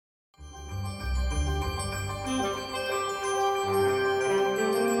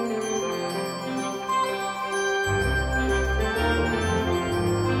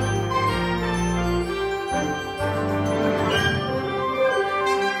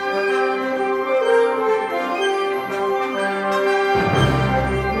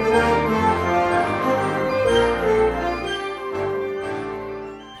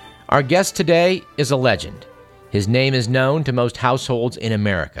Our guest today is a legend. His name is known to most households in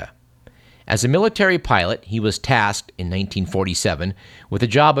America. As a military pilot, he was tasked in 1947 with the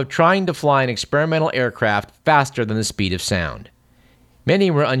job of trying to fly an experimental aircraft faster than the speed of sound.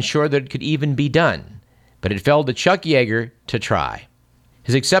 Many were unsure that it could even be done, but it fell to Chuck Yeager to try.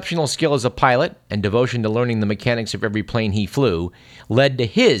 His exceptional skill as a pilot and devotion to learning the mechanics of every plane he flew led to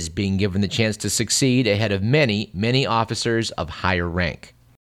his being given the chance to succeed ahead of many, many officers of higher rank.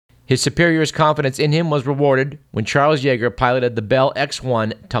 His superior's confidence in him was rewarded when Charles Yeager piloted the Bell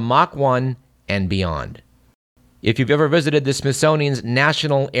X-1 to Mach 1 and beyond. If you've ever visited the Smithsonian's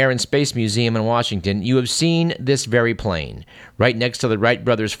National Air and Space Museum in Washington, you have seen this very plane, right next to the Wright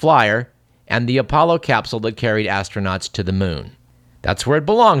brothers' Flyer and the Apollo capsule that carried astronauts to the moon. That's where it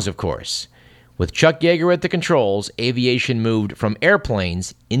belongs, of course. With Chuck Yeager at the controls, aviation moved from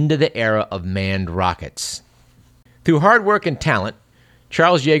airplanes into the era of manned rockets. Through hard work and talent,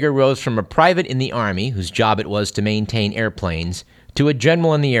 Charles Yeager rose from a private in the Army, whose job it was to maintain airplanes, to a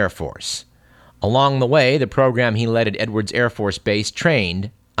general in the Air Force. Along the way, the program he led at Edwards Air Force Base trained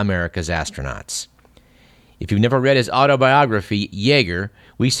America's astronauts. If you've never read his autobiography, Yeager,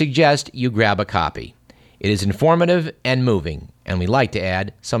 we suggest you grab a copy. It is informative and moving, and we like to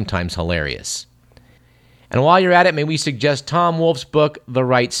add, sometimes hilarious. And while you're at it, may we suggest Tom Wolfe's book, The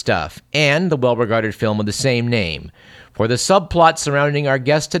Right Stuff, and the well-regarded film of the same name, for the subplot surrounding our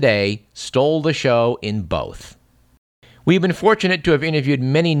guest today stole the show in both. We've been fortunate to have interviewed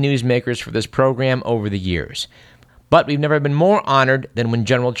many newsmakers for this program over the years, but we've never been more honored than when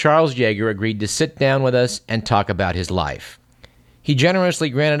General Charles Yeager agreed to sit down with us and talk about his life. He generously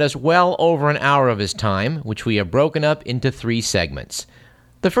granted us well over an hour of his time, which we have broken up into 3 segments,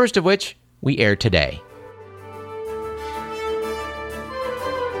 the first of which we air today.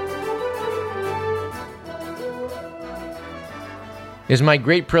 It is my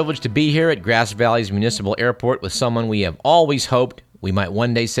great privilege to be here at Grass Valley's Municipal Airport with someone we have always hoped we might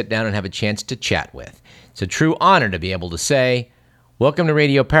one day sit down and have a chance to chat with. It's a true honor to be able to say, welcome to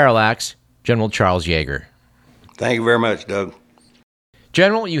Radio Parallax, General Charles Yeager. Thank you very much, Doug.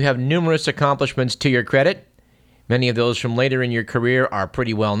 General, you have numerous accomplishments to your credit. Many of those from later in your career are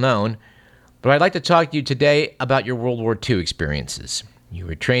pretty well known, but I'd like to talk to you today about your World War II experiences. You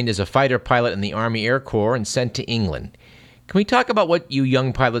were trained as a fighter pilot in the Army Air Corps and sent to England. Can we talk about what you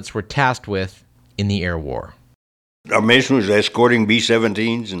young pilots were tasked with in the air war? Our mission was escorting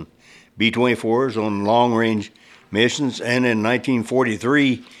B-17s and B-24s on long-range missions, and in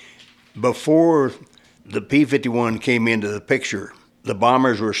 1943, before the P-51 came into the picture, the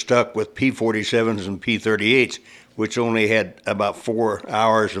bombers were stuck with P-47s and P-38s, which only had about 4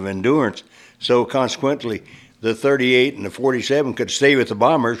 hours of endurance. So consequently, the 38 and the 47 could stay with the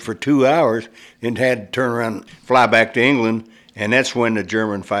bombers for 2 hours and had to turn around and fly back to England, and that's when the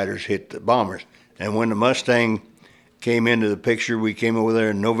German fighters hit the bombers. And when the Mustang came into the picture, we came over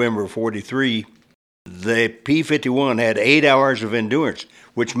there in November of 43, the P-51 had 8 hours of endurance,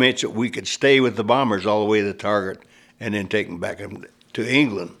 which meant that we could stay with the bombers all the way to the target and then take them back to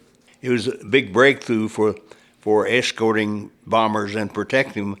England. It was a big breakthrough for escorting bombers and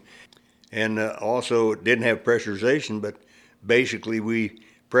protecting them. And also didn't have pressurization, but basically we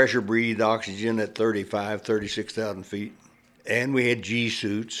pressure breathed oxygen at 36,000 feet. And we had G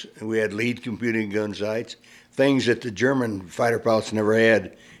suits, and we had lead computing gun sights, things that the German fighter pilots never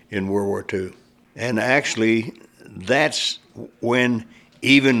had in World War II. And actually, that's when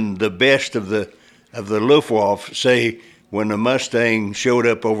even the best of the Luftwaffe say when the Mustang showed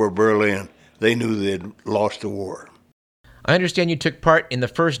up over Berlin, they knew they'd lost the war. I understand you took part in the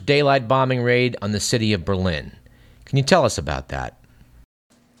first daylight bombing raid on the city of Berlin. Can you tell us about that?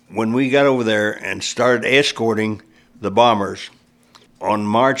 When we got over there and started escorting the bombers, on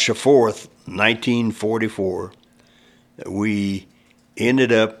March 4th, 1944, we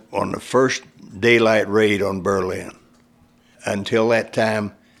ended up on the first daylight raid on Berlin. Until that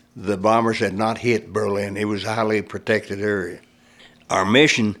time, the bombers had not hit Berlin. It was a highly protected area. Our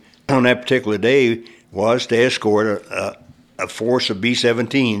mission on that particular day was to escort a force of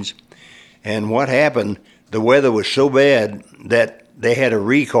B-17s, and what happened, the weather was so bad that they had a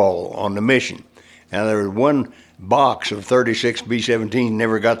recall on the mission. Now there was one box of 36 B-17s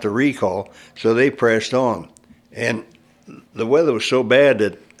never got the recall, so they pressed on. And the weather was so bad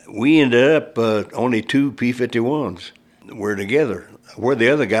that we ended up only 2 P-51s were together. Where the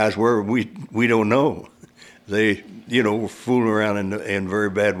other guys were, we don't know. They, were fooling around in very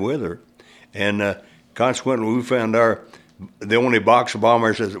bad weather. And consequently, we found the only box of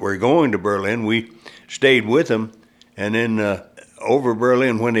bombers that were going to Berlin. We stayed with them, and then over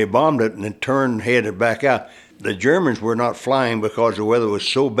Berlin, when they bombed it and then headed back out, the Germans were not flying because the weather was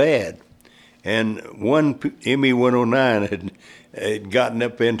so bad. And one ME-109 had gotten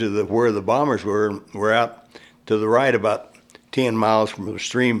up into where the bombers were out to the right about 10 miles from the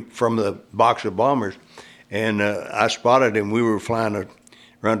stream, from the box of bombers. And I spotted him. We were flying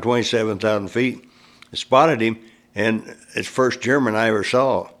around 27,000 feet. I spotted him, and it's the first German I ever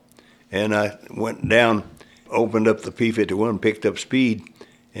saw. And I went down, opened up the P-51, picked up speed,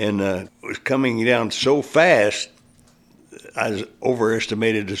 and was coming down so fast, I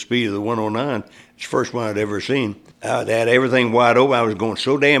overestimated the speed of the 109. It's the first one I'd ever seen. I had everything wide open. I was going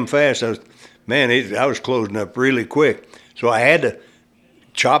so damn fast. I was closing up really quick. So I had to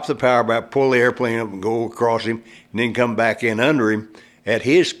chop the power back, pull the airplane up and go across him, and then come back in under him at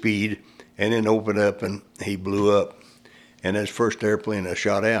his speed, and then open up, and he blew up. And that's the first airplane I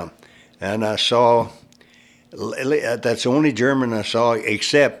shot out. And I saw, that's the only German I saw,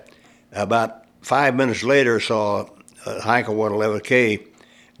 except about 5 minutes later, I saw a Heinkel 111K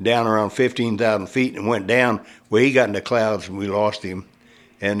down around 15,000 feet and went down where he got in the clouds, and we lost him.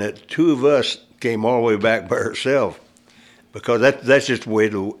 And the two of us came all the way back by ourselves, because that's just the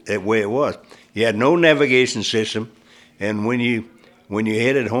way it was. You had no navigation system, and when you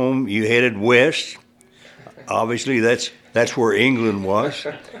headed home, you headed west. Obviously, that's where England was,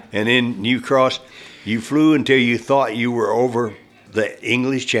 and then you flew until you thought you were over the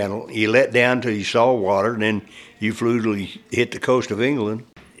English Channel. You let down till you saw water, and then you flew till you hit the coast of England.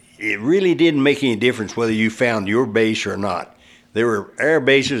 It really didn't make any difference whether you found your base or not. There were air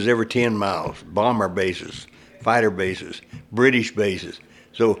bases every 10 miles, bomber bases, fighter bases, British bases.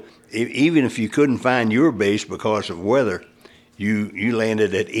 So even if you couldn't find your base because of weather, you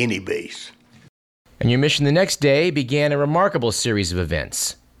landed at any base. And your mission the next day began a remarkable series of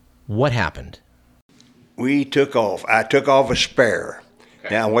events. What happened? We took off. I took off a spare.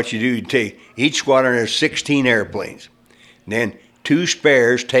 Okay. Now what you do, you take, each squadron has 16 airplanes. And then 2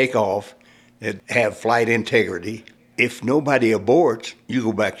 spares take off that have flight integrity. If nobody aborts, you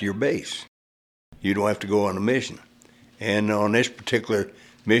go back to your base. You don't have to go on a mission. And on this particular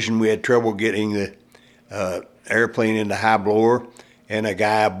mission, we had trouble getting the airplane into high blower, and a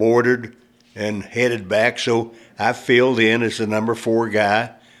guy boarded and headed back. So I filled in as the number 4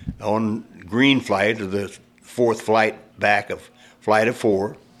 guy on green flight, or the 4th flight back of flight of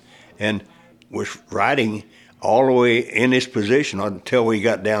 4, and was riding all the way in this position until we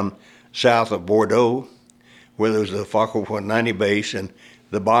got down south of Bordeaux, where there was the Fokker 190 base, and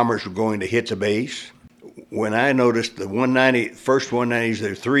the bombers were going to hit the base. When I noticed the 190, first 190s, there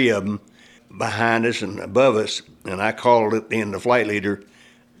were 3 of them behind us and above us, and I called it in the flight leader,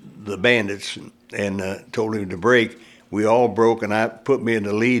 the bandits, and told him to break. We all broke, and I put me in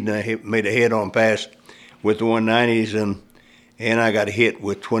the lead, and I made a head-on pass with the 190s, and I got hit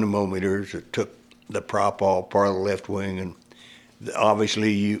with 20 millimeters. It took the prop off part of the left wing, and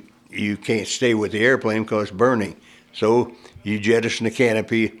obviously you can't stay with the airplane because it's burning. So you jettison the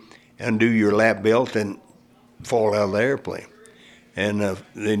canopy, undo your lap belt, and fall out of the airplane. And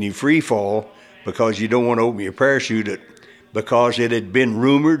then you free fall because you don't want to open your parachute, because it had been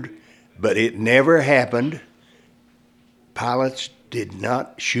rumored, but it never happened. Pilots did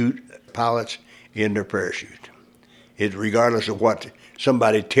not shoot pilots in their parachute. Regardless of what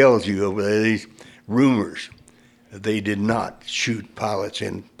somebody tells you over these rumors, they did not shoot pilots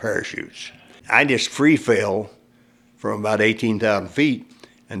in parachutes. I just free fell from about 18,000 feet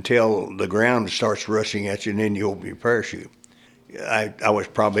until the ground starts rushing at you, and then you open your parachute. I was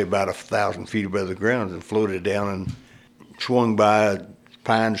probably about 1,000 feet above the ground and floated down and swung by a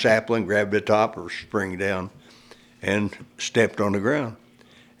pine sapling, grabbed the top or spring down, and stepped on the ground.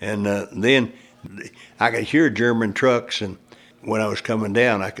 And then I could hear German trucks, and when I was coming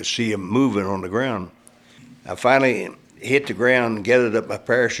down, I could see them moving on the ground. I finally hit the ground, gathered up my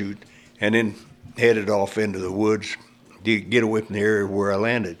parachute, and then headed off into the woods to get away from the area where I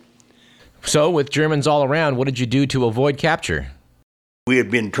landed. So, with Germans all around, what did you do to avoid capture? We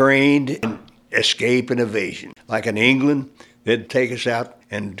had been trained in escape and evasion. Like in England, they'd take us out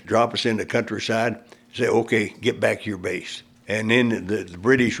and drop us in the countryside, say, okay, get back to your base. And then the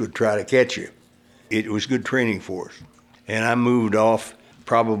British would try to catch you. It was good training for us. And I moved off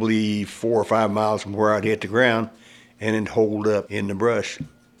probably 4 or 5 miles from where I'd hit the ground, and then holed up in the brush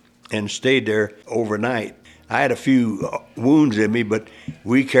and stayed there overnight. I had a few wounds in me, but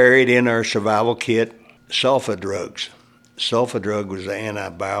we carried in our survival kit sulfa drugs. Sulfa drug was an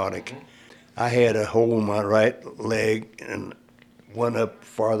antibiotic. I had a hole in my right leg and one up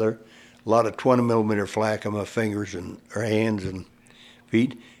farther, a lot of 20 millimeter flak on my fingers and or hands and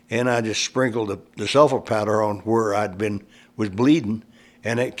feet, and I just sprinkled the sulfa powder on where was bleeding,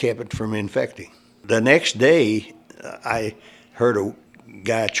 and it kept it from infecting. The next day, I heard a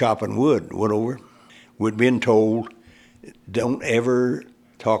guy chopping wood. Went over. We'd been told, don't ever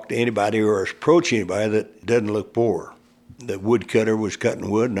talk to anybody or approach anybody that doesn't look poor. The woodcutter was cutting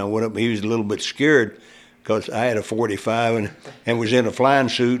wood, and I went up. He was a little bit scared because I had a 45 and was in a flying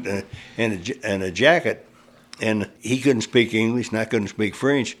suit and a jacket, and he couldn't speak English and I couldn't speak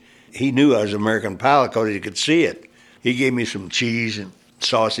French. He knew I was an American pilot because he could see it. He gave me some cheese and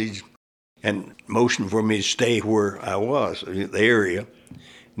sausage and motioned for me to stay where I was, the area.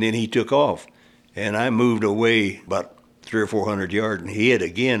 And then he took off, and I moved away about 300 or 400 yards and hid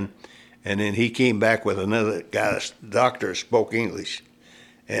again. And then he came back with another guy, a doctor, spoke English,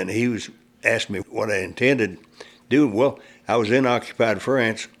 and he asked me what I intended doing. Well, I was in occupied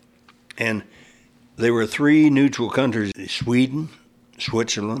France, and there were 3 neutral countries: Sweden,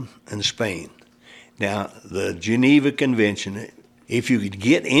 Switzerland, and Spain. Now, the Geneva Convention, if you could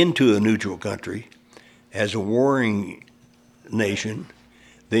get into a neutral country as a warring nation,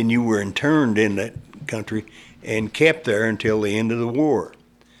 then you were interned in that country and kept there until the end of the war.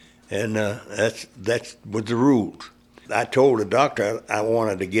 And that's was the rules. I told the doctor I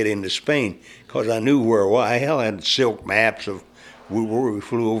wanted to get into Spain because I knew where it was. I had silk maps of where we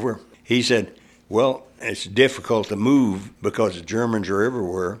flew over. He said, well, it's difficult to move because the Germans are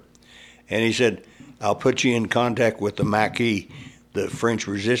everywhere. And he said, I'll put you in contact with the Maquis, the French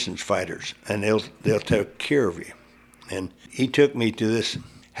resistance fighters, and they'll take care of you. And he took me to this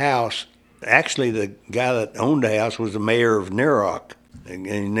house. Actually, the guy that owned the house was the mayor of Narok, and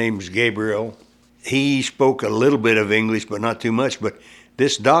his name was Gabriel. He spoke a little bit of English, but not too much. But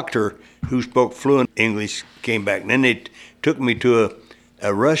this doctor who spoke fluent English came back. And then they took me to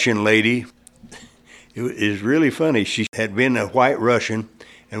a Russian lady. It was really funny. She had been a white Russian,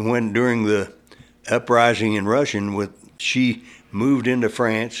 and when during the uprising in Russian, she moved into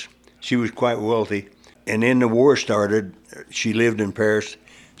France. She was quite wealthy. And then the war started. She lived in Paris.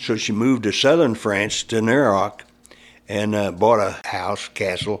 So she moved to southern France, to Narok, and bought a house,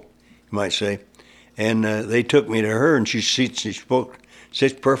 castle, you might say. And they took me to her, and she spoke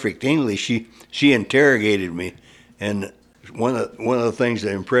such perfect English. She interrogated me, and one of the things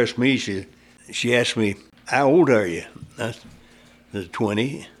that impressed me, she asked me, "How old are you?" I said,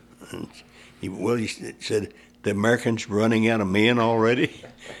 20. And he said, "The Americans running out of men already?"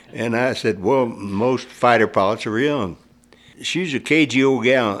 And I said, "Well, most fighter pilots are young." She's a cagey old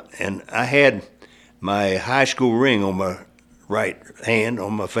gal, and I had my high school ring on my right hand,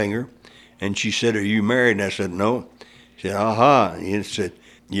 on my finger, and she said, "Are you married?" And I said, "No." She said, "Aha." And he said,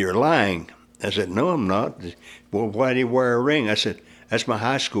 "You're lying." I said, "No, I'm not." "Well, why do you wear a ring?" I said, "That's my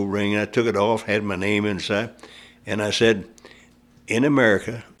high school ring." And I took it off, had my name inside, and I said, "In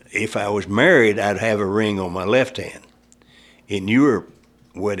America, if I was married, I'd have a ring on my left hand. In Europe,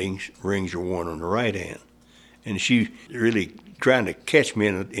 weddings, rings are worn on the right hand." And she really trying to catch me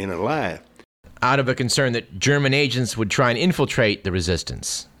in a lie. Out of a concern that German agents would try and infiltrate the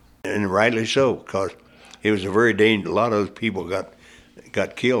resistance. And rightly so, because it was a very dangerous. A lot of those people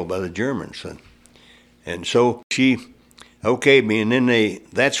got killed by the Germans, and so she okayed me. And then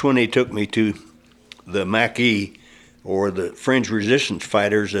that's when they took me to the Maquis, or the French resistance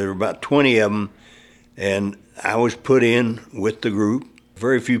fighters. There were about 20 of them, and I was put in with the group.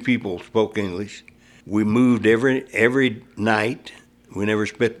 Very few people spoke English. We moved every night. We never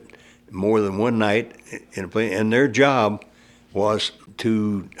spent more than one night in a place, and their job was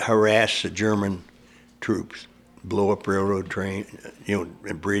to harass the German troops, blow up railroad train,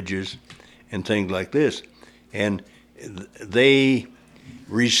 and bridges, and things like this. And they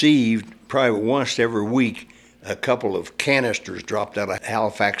received probably once every week a couple of canisters dropped out of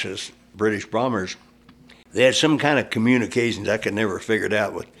Halifax's British bombers. They had some kind of communications I could never figure it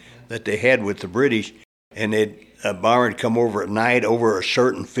out that they had with the British, and a bomber would come over at night over a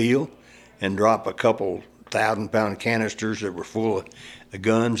certain field and drop a couple 1,000-pound canisters that were full of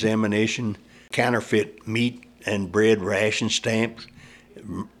guns, ammunition, counterfeit meat and bread ration stamps,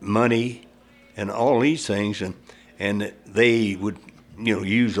 money, and all these things, and they would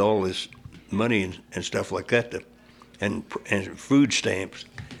use all this money and stuff like that and food stamps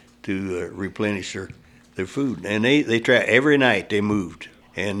to replenish their food. And they tried every night. They moved,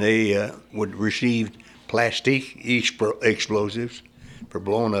 and they would receive plastic explosives for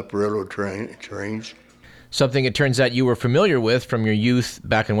blowing up railroad trains. Something it turns out you were familiar with from your youth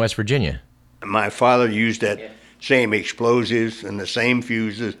back in West Virginia. My father used that same explosives and the same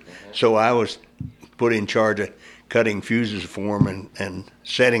fuses, so I was put in charge of cutting fuses for them and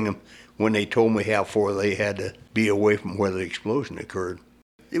setting them when they told me how far they had to be away from where the explosion occurred.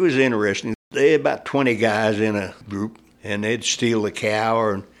 It was interesting. They had about 20 guys in a group, and they'd steal a cow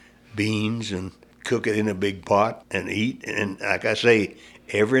and beans and cook it in a big pot and eat. And like I say,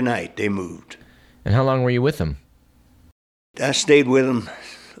 every night they moved. And how long were you with them? I stayed with them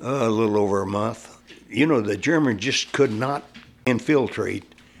a little over a month. You know, the Germans just could not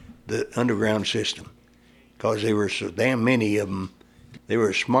infiltrate the underground system because there were so damn many of them. They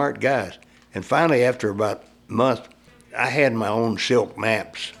were smart guys. And finally, after about a month, I had my own silk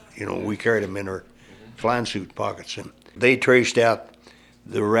maps. You know, we carried them in our flying suit pockets. And they traced out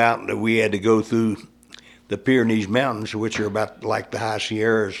the route that we had to go through the Pyrenees Mountains, which are about like the High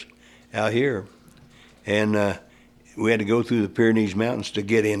Sierras out here. And we had to go through the Pyrenees Mountains to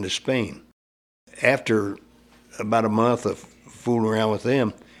get into Spain. After about a month of fooling around with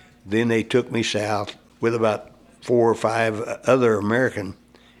them, then they took me south with about 4 or 5 other American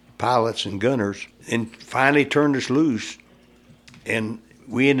pilots and gunners and finally turned us loose. And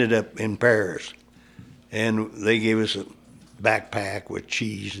we ended up in Paris. And they gave us a backpack with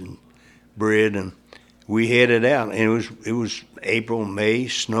cheese and bread, and we headed out. And it was April, May.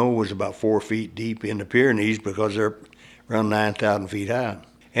 Snow was about 4 feet deep in the Pyrenees because they're around 9,000 feet high.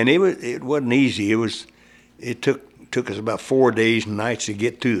 And it wasn't easy. It took us about 4 days and nights to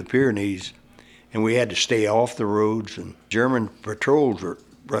get to the Pyrenees, and we had to stay off the roads. And German patrols were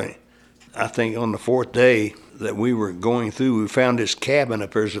running. I think on the 4th day that we were going through, we found this cabin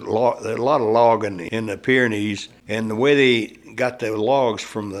up there. There's a lot of logging in the Pyrenees, and the way they got the logs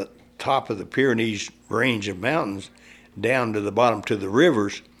from the top of the Pyrenees range of mountains down to the bottom to the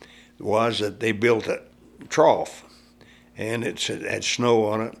rivers was that they built a trough, and it had snow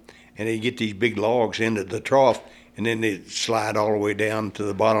on it, and they get these big logs into the trough, and then they slide all the way down to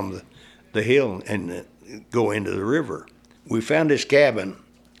the bottom of the hill and go into the river. We found this cabin,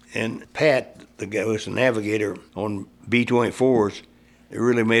 and Pat, the guy who was the navigator on B-24s,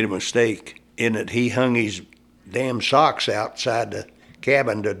 really made a mistake in that he hung his damn socks outside the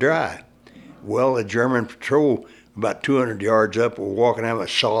cabin to dry. Well, the German patrol, about 200 yards up, were walking out and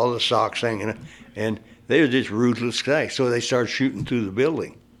saw the socks hanging, and they were just ruthless guys. So they started shooting through the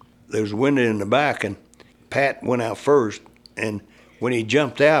building. There was a window in the back, and Pat went out first, and when he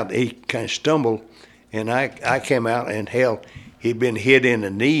jumped out, he kind of stumbled, and I came out, and hell, he'd been hit in the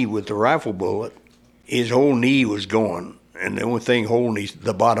knee with the rifle bullet. His whole knee was gone, and the only thing holding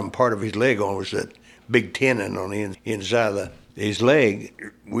the bottom part of his leg on was that big tendon on the inside of his leg.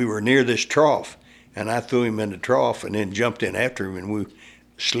 We were near this trough, and I threw him in the trough and then jumped in after him, and we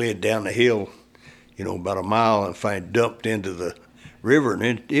slid down the hill, about a mile, and finally dumped into the river.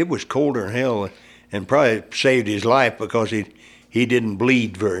 And it was colder than hell, and probably saved his life because he didn't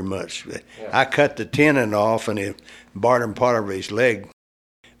bleed very much. Yeah. I cut the tendon off, and the bottom part of his leg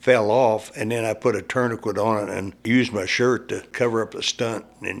fell off, and then I put a tourniquet on it and used my shirt to cover up the stunt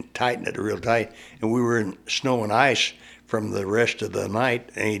and tighten it real tight. And we were in snow and ice from the rest of the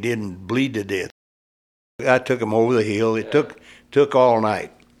night, and he didn't bleed to death. I took him over the hill. It took all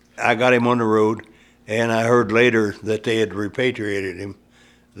night. I got him on the road, and I heard later that they had repatriated him.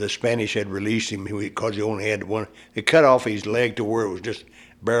 The Spanish had released him because he only had one. They cut off his leg to where it was just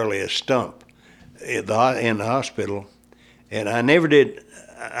barely a stump in the hospital. And I never did.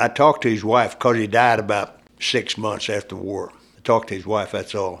 I talked to his wife because he died about 6 months after the war. I talked to his wife,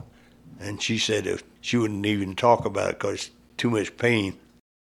 that's all. And she said she wouldn't even talk about it because too much pain.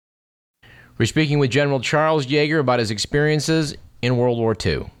 We're speaking with General Charles Yeager about his experiences in World War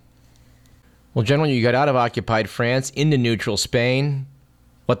II. Well, General, you got out of occupied France into neutral Spain.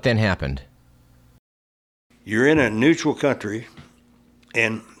 What then happened? You're in a neutral country,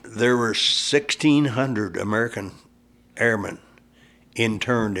 and there were 1,600 American airmen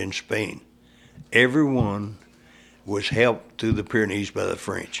interned in Spain. Everyone was helped through the Pyrenees by the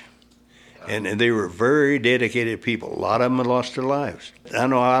French. And they were very dedicated people. A lot of them had lost their lives. I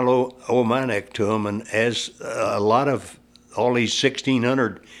know I owe my neck to them, and as a lot of all these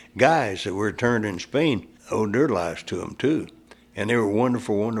 1,600 guys that were interned in Spain owed their lives to them too. And they were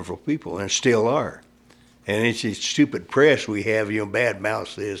wonderful, wonderful people, and still are. And it's this stupid press we have, bad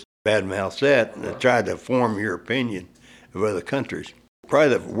mouth this, bad mouth that, and try to form your opinion of other countries.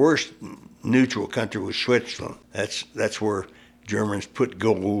 Probably the worst neutral country was Switzerland. That's where Germans put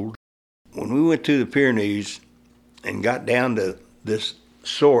gold. When we went to the Pyrenees and got down to this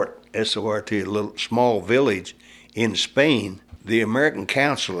Sort, S-O-R-T, a little small village in Spain, the American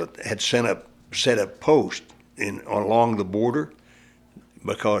consulate had set up posts along the border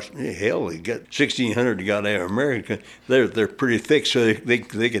because, hell, they got 1,600 goddamn Americans. They're pretty thick, so they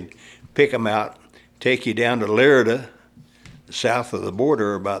could pick them out, take you down to Lerida, south of the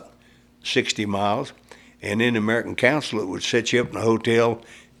border, about 60 miles, and then the American consulate would set you up in a hotel,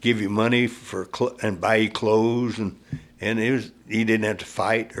 give you money and buy you clothes, and you didn't have to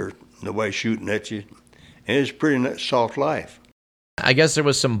fight or nobody shooting at you. And it's a pretty soft life. I guess there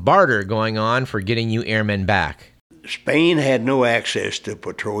was some barter going on for getting you airmen back. Spain had no access to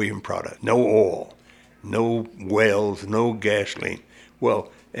petroleum product, no oil, no wells, no gasoline.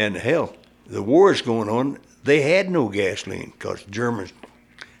 Well, and hell, the war's going on, they had no gasoline because the Germans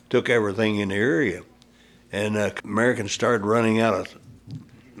took everything in the area. And Americans started running out of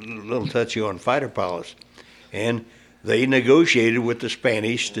a little touchy on fighter pilots. And they negotiated with the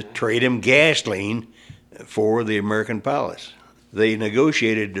Spanish to trade them gasoline for the American pilots. They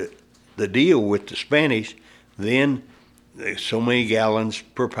negotiated the deal with the Spanish, then so many gallons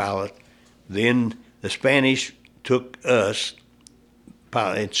per pilot. Then the Spanish took us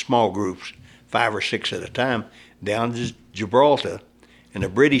in small groups, 5 or 6 at a time, down to Gibraltar. And the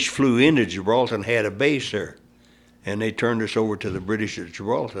British flew into Gibraltar and had a base there. And they turned us over to the British at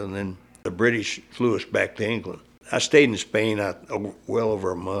Gibraltar, and then the British flew us back to England. I stayed in Spain well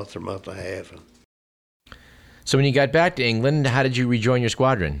over a month or month and a half. So when you got back to England, how did you rejoin your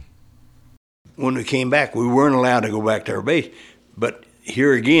squadron? When we came back, we weren't allowed to go back to our base. But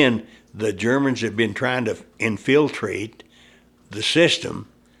here again, the Germans had been trying to infiltrate the system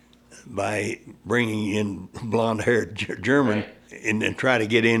by bringing in blonde-haired German and try to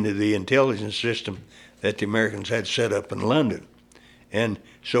get into the intelligence system that the Americans had set up in London. And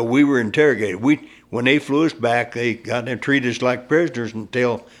so we were interrogated. When they flew us back, they got to treat us like prisoners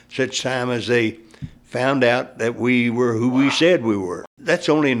until such time as they found out that we were who we said we were. That's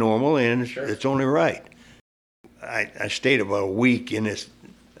only normal, and it's only right. I stayed about a week in this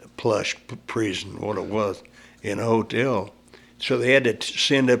plush prison, what it was, in a hotel. So they had to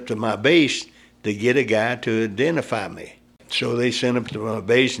send up to my base to get a guy to identify me. So they sent up to my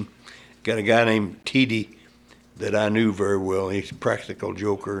base and got a guy named T.D. that I knew very well. He's a practical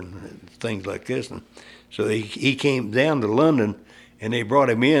joker and things like this. And so he came down to London, and they brought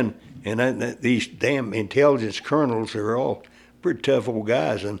him in. And these damn intelligence colonels are all pretty tough old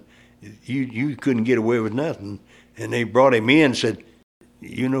guys, and you couldn't get away with nothing. And they brought him in and said,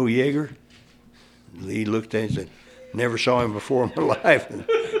 "You know Yeager?" He looked at him and said, "Never saw him before in my life."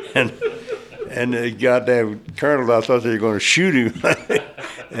 And the goddamn colonel, I thought they were going to shoot him.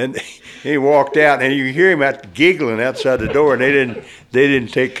 And he walked out, and you could hear him out giggling outside the door, and they didn't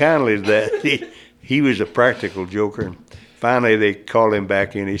take kindly to that. He was a practical joker. And finally, they called him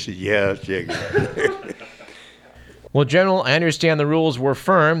back in. He said, "Yeah, it's Yeager." Well, General, I understand the rules were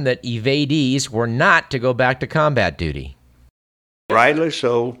firm that evadees were not to go back to combat duty. Rightly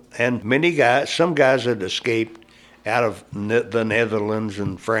so. And some guys had escaped out of the Netherlands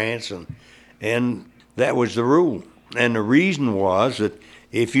and France, and that was the rule. And the reason was that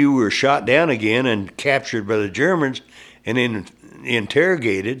if you were shot down again and captured by the Germans and then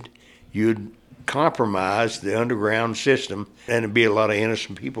interrogated, you'd compromise the underground system, and there'd be a lot of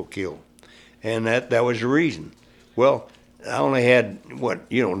innocent people killed. And that was the reason. Well, I only had,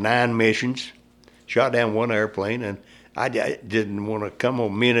 9 missions, shot down 1 airplane, and I didn't want to come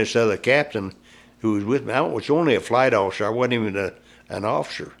home. Me and this other captain who was with me, I was only a flight officer. I wasn't even an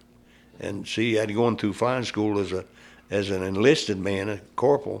officer. And see, I'd gone through flying school as an enlisted man, a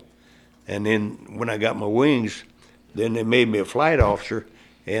corporal. And then when I got my wings, then they made me a flight officer,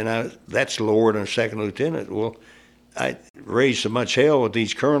 and that's lower than a second lieutenant. Well, I raised so much hell with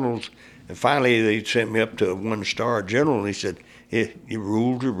these colonels, and finally they sent me up to a 1-star general, and he said, "You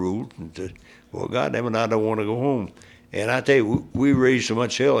ruled, you ruled." And I said, "Well, goddamn it, I don't want to go home." And I tell you, we raised so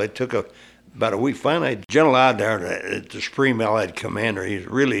much hell, it took about a week. Finally, General Adair, the Supreme Allied Commander, he's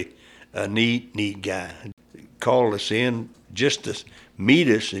really a neat guy, called us in just to meet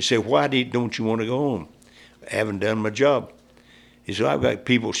us. He said, "Why don't you want to go home?" "I haven't done my job." He said, "I've got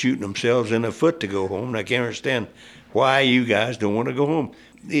people shooting themselves in the foot to go home, and I can't understand why you guys don't want to go home."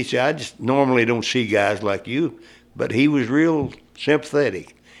 He said, "I just normally don't see guys like you," but he was real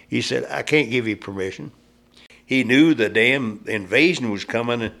sympathetic. He said, "I can't give you permission." He knew the damn invasion was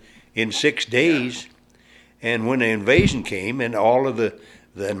coming in 6 days, and when the invasion came, and all of the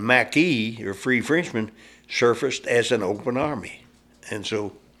Maquis, or Free Frenchmen, surfaced as an open army. And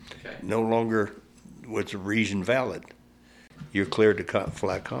so no longer was the reason valid. You're cleared to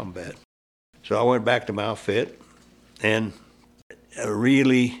fly combat. So I went back to my outfit, and a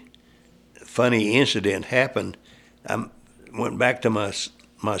really funny incident happened. I went back to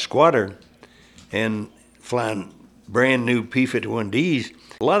my squadron and flying brand new P-51Ds.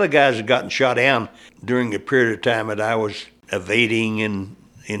 A lot of guys had gotten shot down during the period of time that I was evading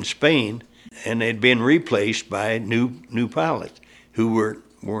in Spain, and they'd been replaced by new pilots who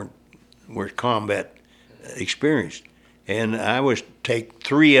weren't combat experienced. And I was take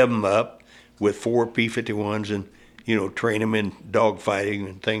 3 of them up with 4 P-51s train them in dogfighting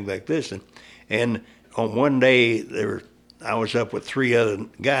and things like this. And on one day, I was up with three other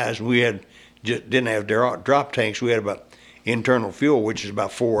guys, and we didn't have drop tanks. We had about internal fuel, which is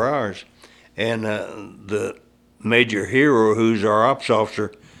about 4 hours. And the Major Hero, who's our ops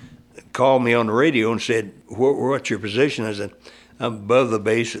officer, called me on the radio and said, "What's your position?" I said, "I'm above the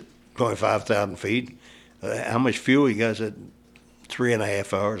base at 25,000 feet. How much fuel you got?" I said,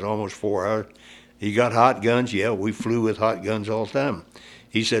 3.5 hours, almost 4 hours. "You got hot guns?" "Yeah, we flew with hot guns all the time."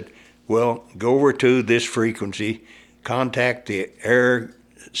 He said, "Well, go over to this frequency, contact the air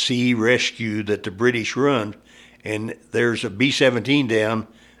sea rescue that the British run, and there's a B-17 down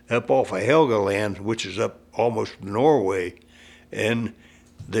up off of Helgoland, which is up almost Norway, and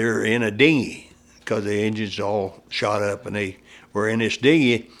they're in a dinghy because the engines all shot up, and they were in this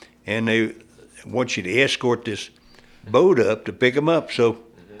dinghy, and they want you to escort this boat up to pick them up." So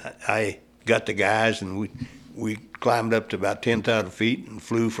I got the guys, and we climbed up to about 10,000 feet and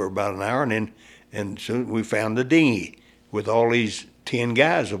flew for about an hour, and soon we found the dinghy with all these 10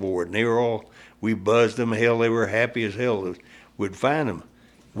 guys aboard, and we buzzed them. Hell, they were happy as hell we'd find them.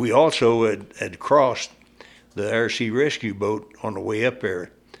 We also had crossed the air sea rescue boat on the way up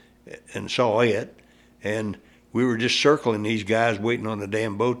there and saw it, and we were just circling these guys waiting on the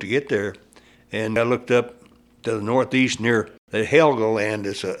damn boat to get there. And I looked up to the northeast near the Helgoland.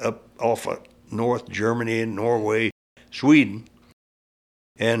 It's up off of North Germany and Norway, Sweden.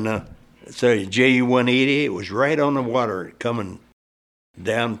 And so Ju-180, it was right on the water coming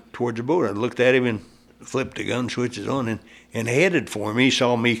down towards the boat. I looked at him and flipped the gun switches on and headed for him. He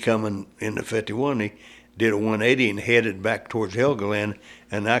saw me coming in the 51. He did a 180 and headed back towards Helgoland.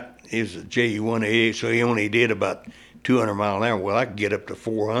 And it was a Ju-188, so he only did about 200 miles an hour. Well, I could get up to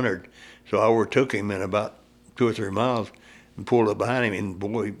 400. So I overtook him in about 2 or 3 miles and pulled up behind him, and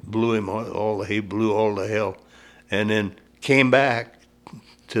boy, blew him he blew all the hell. And then came back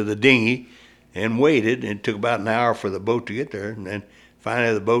to the dinghy and waited, and it took about an hour for the boat to get there. And then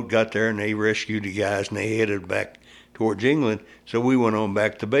finally the boat got there, and they rescued the guys, and they headed back towards England. So we went on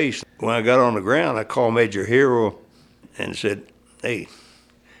back to base. When I got on the ground, I called Major Hero and said, "Hey,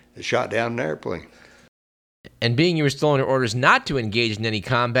 they shot down an airplane." And being you were still under orders not to engage in any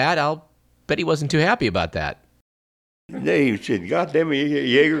combat, I'll bet he wasn't too happy about that. He said, "God damn it,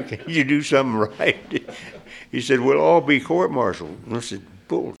 Yeager, can you do something right?" He said, "We'll all be court-martialed." And I said,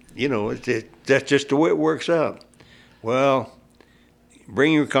 "Bull, that's just the way it works out." Well,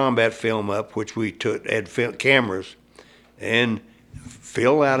 bring your combat film up, which we had cameras, and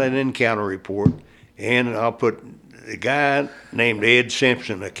fill out an encounter report, and I'll put a guy named Ed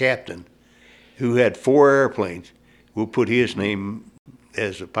Simpson, a captain, who had 4 airplanes. We'll put his name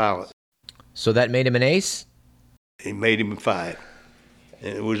as a pilot. So that made him an ace? He made him 5.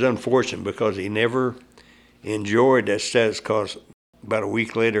 And it was unfortunate because he never enjoyed that status, because about a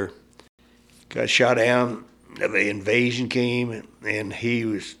week later, got shot down. The invasion came, and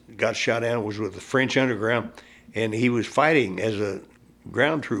got shot down, was with the French underground, and he was fighting as a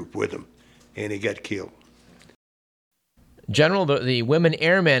ground troop with them, and he got killed. General, the women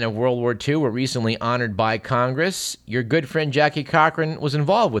airmen of World War II were recently honored by Congress. Your good friend Jackie Cochran was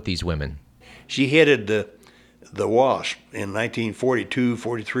involved with these women. She headed the WASP in 1942,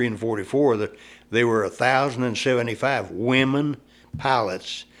 43, and 44. There were 1,075 women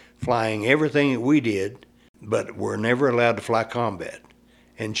pilots flying everything that we did, but were never allowed to fly combat.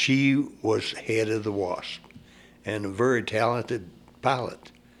 And she was head of the WASP and a very talented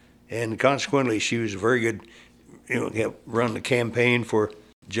pilot. And consequently, she was very good, run the campaign for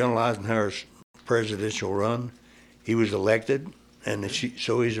General Eisenhower's presidential run. He was elected, and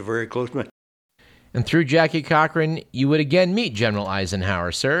so he's a very close man. And through Jackie Cochran, you would again meet General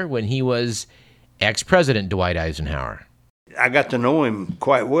Eisenhower, sir, when he was ex-President Dwight Eisenhower. I got to know him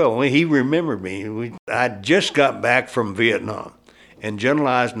quite well. He remembered me. I just got back from Vietnam, and General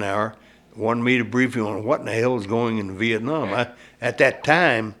Eisenhower wanted me to brief him on what in the hell was going in Vietnam. At that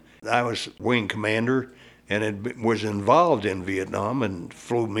time, I was wing commander and was involved in Vietnam and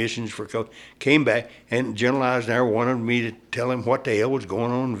flew missions came back, and General Eisenhower wanted me to tell him what the hell was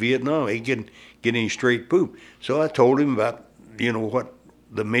going on in Vietnam. He couldn't get any straight poop. So I told him about, what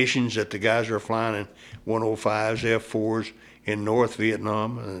the missions that the guys are flying in 105s, F-4s in North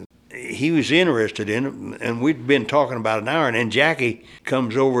Vietnam. He was interested in it, and we'd been talking about an hour, and then Jackie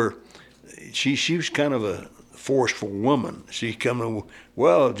comes over. She was kind of a forceful woman. She come over,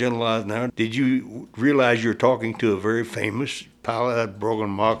 "Well, General Eisenhower, did you realize you're talking to a very famous pilot that broke on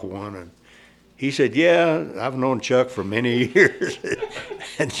Mach 1? And he said, "Yeah, I've known Chuck for many years."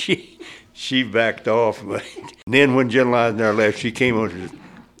 And she backed off. And then when General Eisenhower left, she came over and said,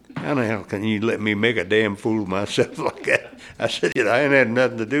 How the hell can you let me make a damn fool of myself like that? I said, I ain't had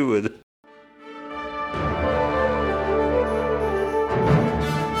nothing to do with it.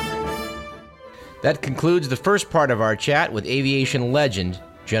 That concludes the first part of our chat with aviation legend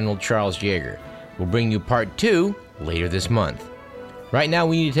General Charles Yeager. We'll bring you part 2 later this month. Right now,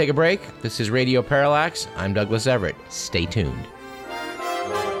 we need to take a break. This is Radio Parallax. I'm Douglas Everett. Stay tuned.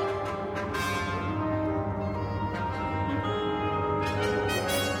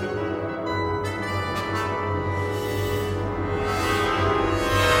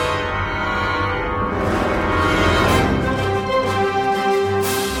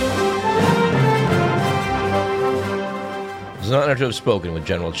 It's an honor to have spoken with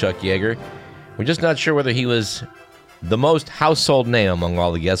General Chuck Yeager. We're just not sure whether he was the most household name among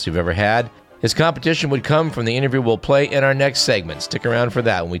all the guests we've ever had. His competition would come from the interview we'll play in our next segment. Stick around for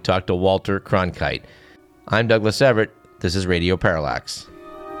that when we talk to Walter Cronkite. I'm Douglas Everett. This is Radio Parallax.